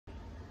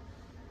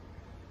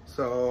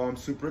So I'm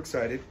super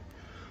excited.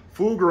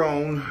 Full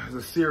Grown is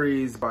a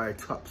series by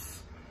Tupp.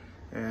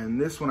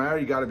 And this one, I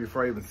already got it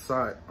before I even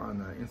saw it on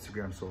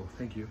Instagram, so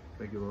thank you,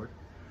 Lord.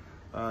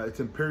 It's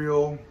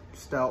Imperial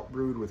Stout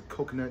brewed with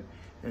coconut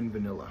and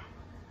vanilla.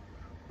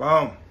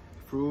 Boom,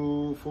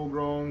 full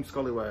grown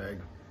Scallywag.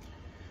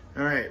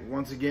 All right,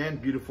 once again,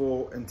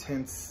 beautiful,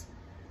 intense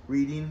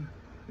reading.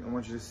 I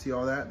want you to see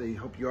all that. They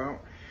help you out.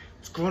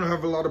 It's going to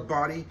have a lot of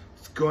body.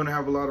 It's going to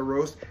have a lot of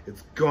roast.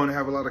 It's going to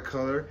have a lot of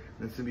color.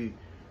 And it's going to be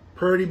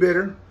pretty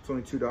bitter. It's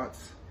only 2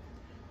 dots.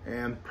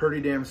 And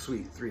pretty damn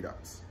sweet, 3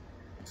 dots.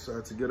 So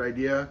that's a good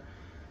idea.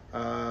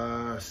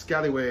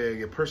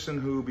 Scallywag, a person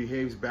who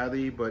behaves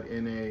badly but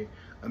in a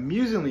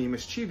amusingly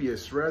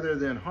mischievous rather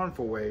than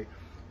harmful way.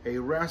 A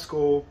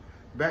rascal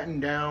batten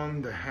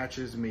down the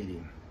hatches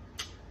mating.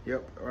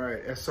 Yep, all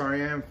right,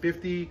 SRM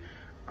 50,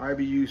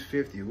 IBUs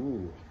 50.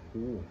 Ooh.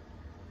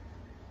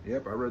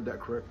 Yep, I read that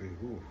correctly.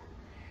 Ooh.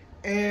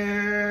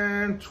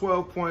 And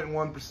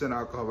 12.1%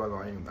 alcohol by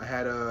volume. I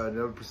had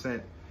another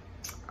percent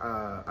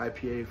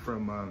IPA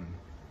from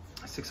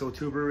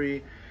 602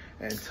 Brewery,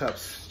 and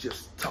Tupp's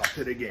just topped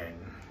it again.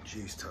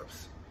 Jeez,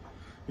 Tupp's.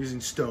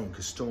 Using Stone,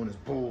 because Stone is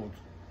bold.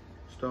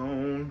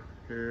 Stone,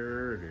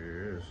 here it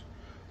is.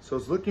 So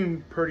it's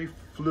looking pretty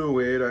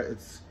fluid.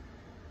 It's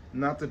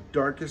not the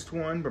darkest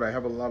one, but I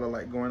have a lot of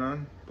light going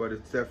on. But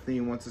it's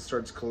definitely, once it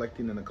starts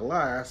collecting in a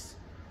glass,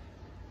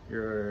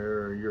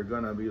 you're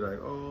gonna be like,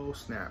 oh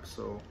snap.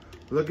 So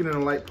looking at a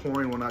light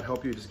pouring will not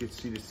help you. Just get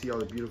to see all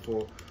the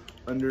beautiful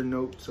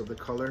undernotes of the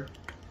color,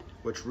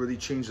 which really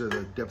changes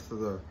the depth of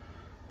the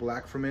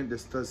black from it.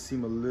 This does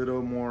seem a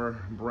little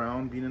more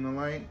brown being in the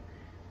light,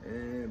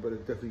 but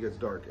it definitely gets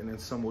dark, and then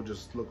some will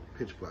just look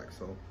pitch black.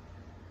 So,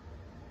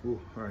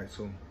 ooh, all right,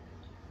 so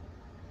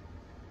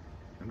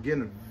I'm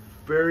getting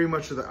very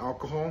much of the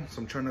alcohol,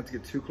 so I'm trying not to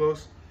get too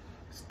close.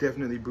 It's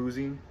definitely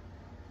boozy.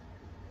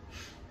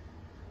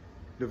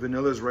 The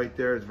vanilla is right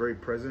there, it's very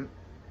present.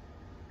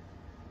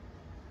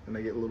 And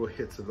I get little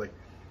hits of like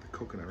the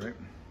coconut, right?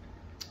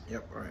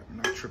 Yep, all right, I'm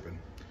not tripping.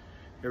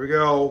 Here we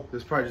go.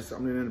 This is probably just,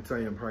 I'm gonna tell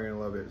you, I'm probably gonna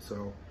love it.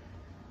 So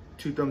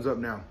 2 thumbs up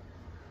now.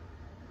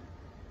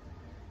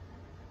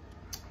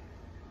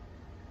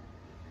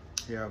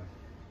 Yeah.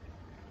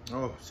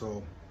 Oh,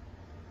 so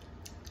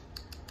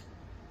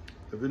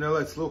the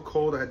vanilla, it's a little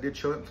cold. I did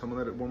chill it, so I'm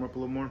gonna let it warm up a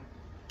little more.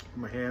 Put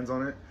my hands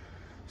on it.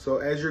 So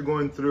as you're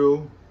going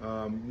through,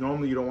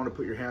 normally you don't want to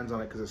put your hands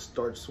on it because it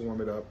starts to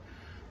warm it up.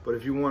 But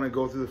if you want to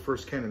go through the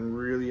first can and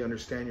really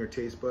understand your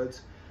taste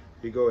buds,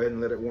 you go ahead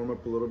and let it warm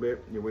up a little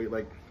bit. You wait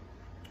like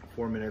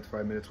 4 minutes,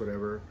 5 minutes,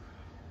 whatever.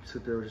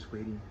 Sit there just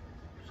waiting.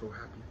 So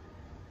happy.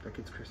 Like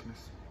it's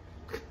Christmas.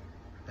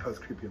 That was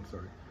creepy, I'm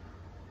sorry.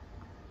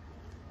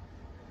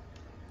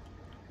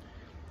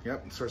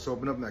 Yep, it starts to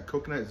open up, and that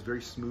coconut is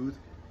very smooth.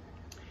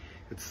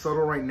 It's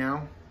subtle right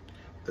now.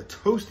 The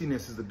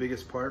toastiness is the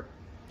biggest part,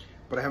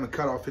 but I haven't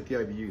cut off 50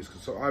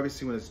 IBUs. So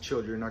obviously when it's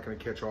chilled, you're not gonna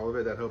catch all of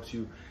it. That helps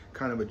you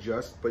kind of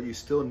adjust, but you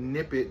still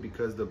nip it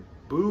because the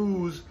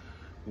booze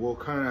will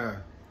kind of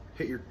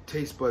hit your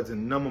taste buds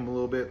and numb them a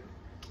little bit,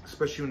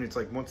 especially when it's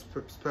like once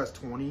it's past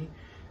 20.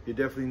 You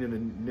definitely need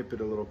to nip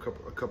it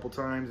a couple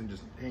times and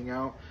just hang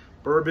out.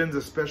 Bourbons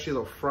especially,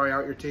 they'll fry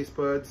out your taste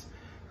buds.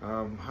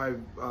 High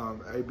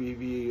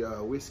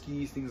IBV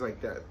whiskeys, things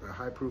like that,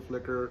 high proof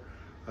liquor.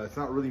 It's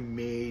not really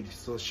made,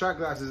 so a shot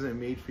glass isn't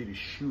made for you to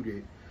shoot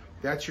it.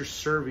 That's your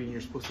serving,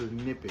 you're supposed to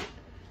nip it.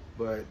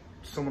 But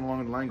someone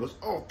along the line goes,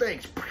 oh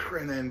thanks,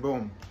 and then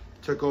boom,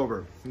 took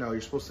over. No,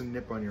 you're supposed to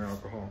nip on your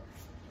alcohol.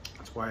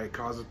 That's why it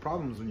causes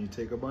problems when you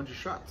take a bunch of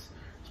shots.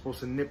 You're supposed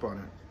to nip on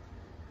it.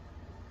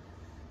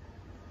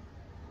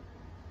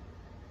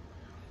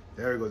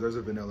 There it goes, there's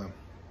a vanilla.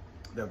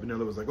 That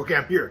vanilla was like, okay,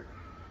 I'm here.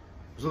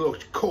 It was a little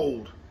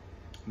cold.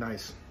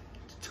 Nice.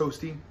 It's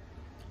toasty,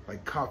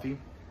 like coffee.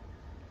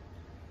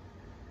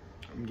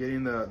 I'm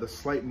getting the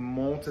slight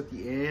malt at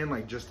the end,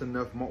 like just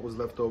enough malt was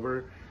left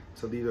over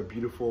to leave a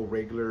beautiful,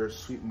 regular,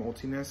 sweet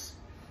maltiness.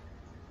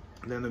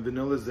 And then the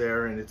vanilla's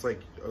there, and it's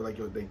like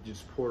they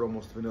just poured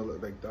almost vanilla,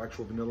 like the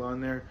actual vanilla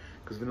on there,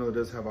 because vanilla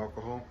does have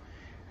alcohol.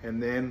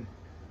 And then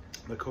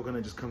the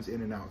coconut just comes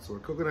in and out. So the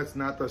coconut's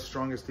not the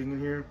strongest thing in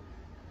here.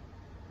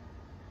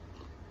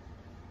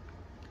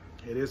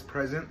 It is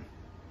present,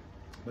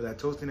 but that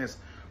toastiness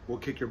will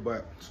kick your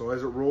butt. So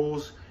as it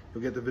rolls,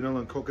 you'll get the vanilla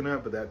and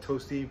coconut, but that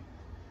toasty,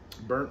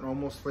 burnt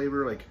almost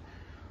flavor, like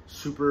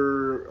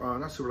super,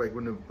 not super, like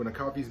when a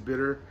coffee's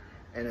bitter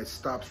and it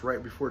stops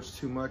right before it's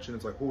too much and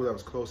it's like, oh, that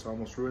was close, I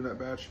almost ruined that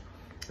batch.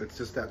 It's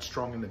just that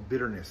strong in the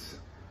bitterness.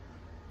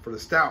 For the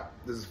stout,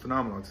 this is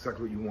phenomenal. It's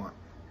exactly what you want,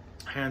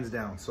 hands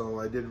down. So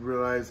I did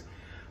realize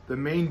the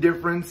main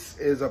difference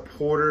is a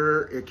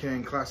porter, it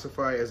can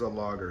classify as a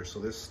lager. So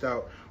this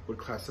stout would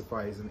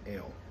classify as an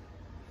ale,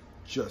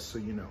 just so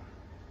you know.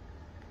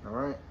 All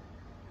right.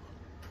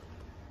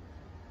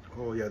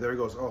 Oh yeah, there it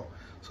goes. Oh,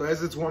 so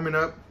as it's warming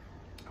up,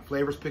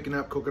 flavor's picking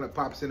up, coconut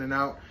pops in and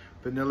out,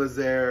 vanilla's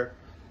there.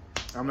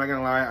 I'm not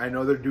gonna lie, I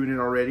know they're doing it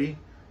already,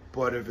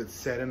 but if it's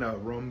set in a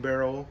rum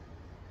barrel,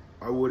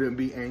 I wouldn't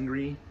be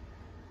angry.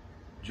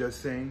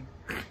 Just saying.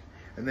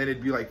 and then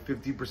it'd be like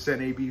 50%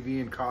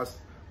 ABV and cost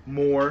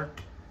more,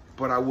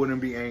 but I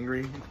wouldn't be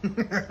angry.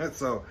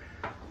 So,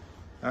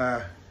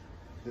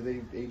 did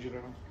they age it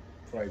at all?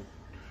 Probably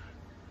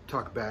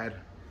talk bad.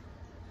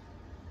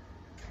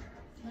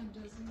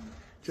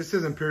 Just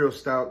says Imperial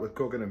Stout with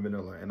coconut and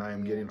vanilla, and I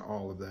am getting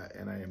all of that,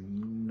 and I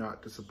am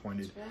not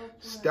disappointed.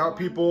 Stout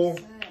people,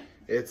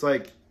 it's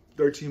like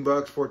 13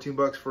 bucks, 14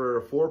 bucks for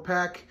a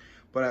 4-pack,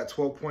 but at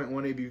 12.1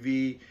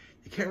 ABV,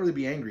 you can't really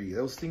be angry.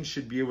 Those things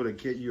should be able to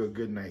get you a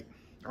good night.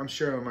 I'm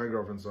sharing with my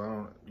girlfriend, so I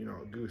don't, you know,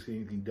 do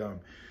anything dumb.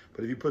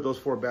 But if you put those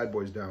 4 bad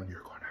boys down,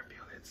 you're going to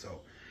feel it. So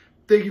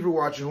thank you for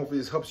watching. Hopefully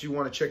this helps you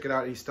want to check it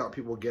out. Any stout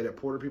people get it.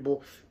 Porter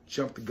people,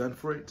 jump the gun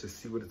for it to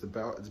see what it's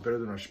about. It's better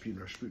than our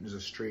Sputin. Our Sputin is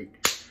a straight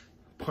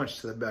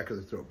punch to the back of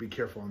the throat. Be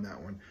careful on that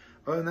one.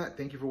 Other than that,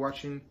 thank you for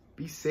watching.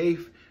 Be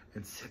safe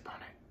and sip on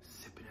it.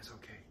 Sipping is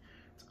okay.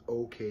 It's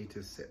okay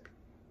to sip.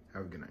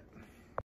 Have a good night.